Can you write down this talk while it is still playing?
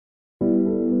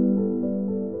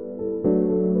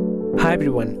Hi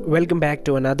everyone, welcome back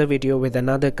to another video with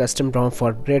another custom ROM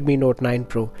for Redmi Note 9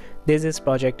 Pro. This is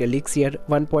Project Elixir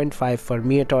 1.5 for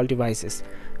Miatoll devices.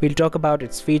 We'll talk about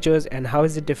its features and how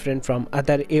is it different from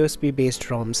other AOSP based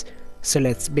ROMs. So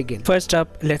let's begin. First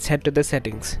up, let's head to the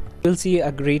settings. You'll see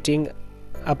a greeting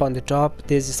up on the top.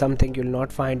 This is something you'll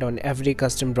not find on every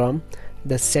custom ROM.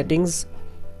 The settings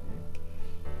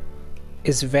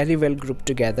is very well grouped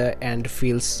together and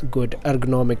feels good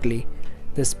ergonomically.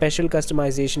 The special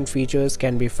customization features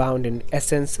can be found in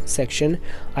Essence section.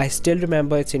 I still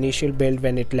remember its initial build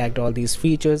when it lacked all these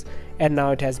features, and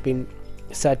now it has been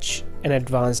such an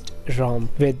advanced ROM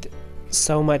with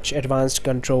so much advanced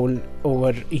control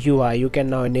over UI. You can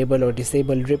now enable or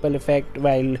disable ripple effect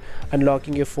while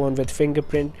unlocking your phone with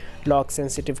fingerprint, lock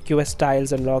sensitive QS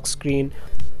tiles on lock screen,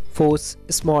 force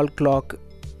small clock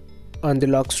on the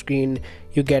lock screen.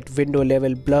 You get window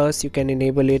level blurs, you can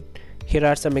enable it. Here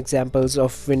are some examples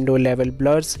of window level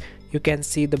blurs. You can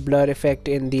see the blur effect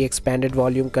in the expanded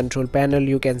volume control panel.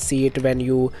 You can see it when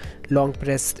you long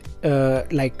press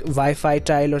like Wi-Fi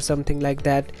tile or something like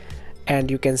that, and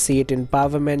you can see it in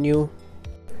power menu.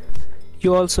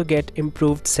 You also get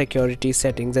improved security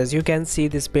settings. As you can see,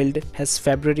 this build has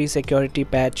February security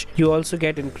patch. You also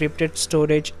get encrypted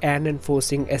storage and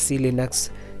enforcing SE Linux.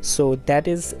 So that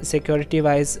is security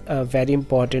wise very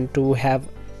important to have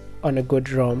on a good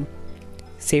ROM.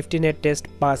 Safety net test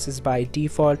passes by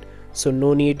default, so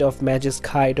no need of Magisk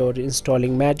Hide or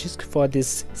installing Magisk for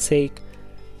this sake.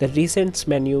 The recents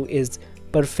menu is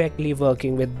perfectly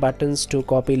working with buttons to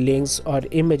copy links or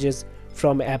images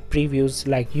from app previews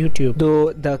like YouTube.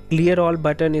 Though the clear all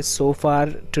button is so far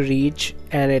to reach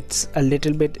and it's a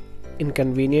little bit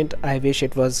inconvenient, I wish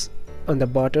it was on the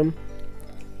bottom.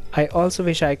 I also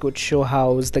wish I could show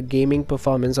how's the gaming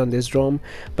performance on this ROM,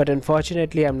 but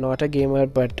unfortunately I'm not a gamer,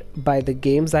 but by the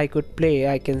games I could play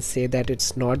I can say that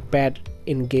it's not bad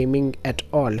in gaming at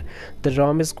all. The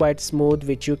ROM is quite smooth,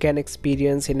 which you can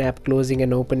experience in app closing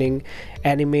and opening,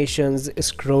 animations,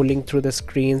 scrolling through the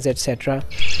screens, etc.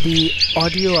 The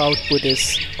audio output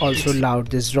is also loud.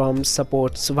 This ROM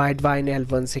supports wideband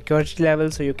L1 security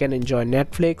level, so you can enjoy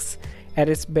Netflix. At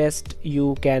its best,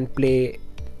 you can play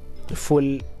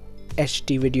full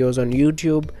HD videos on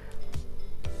YouTube.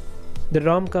 The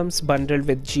ROM comes bundled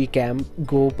with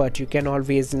𝗔𝗃𝗄𝗃, but you can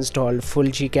always install full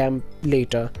𝗔𝗃𝗄𝗃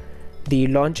later. The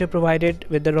launcher provided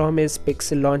with the ROM is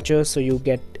Pixel Launcher, so you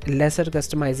get lesser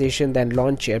customization than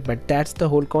Launcher, but that's the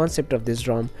whole concept of this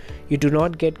ROM. You do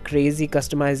not get crazy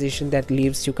customization that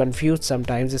leaves you confused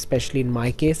sometimes, especially in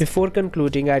my case. Before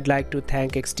concluding, I'd like to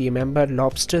thank XT member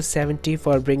𝗪𝗡𝗏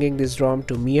for bringing this ROM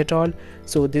to Miatoll.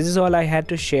 So this is all I had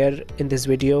to share in this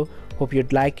video. Hope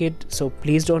you'd like it, so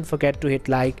please don't forget to hit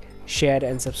like, share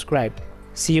and subscribe.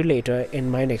 See you later in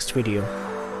my next video.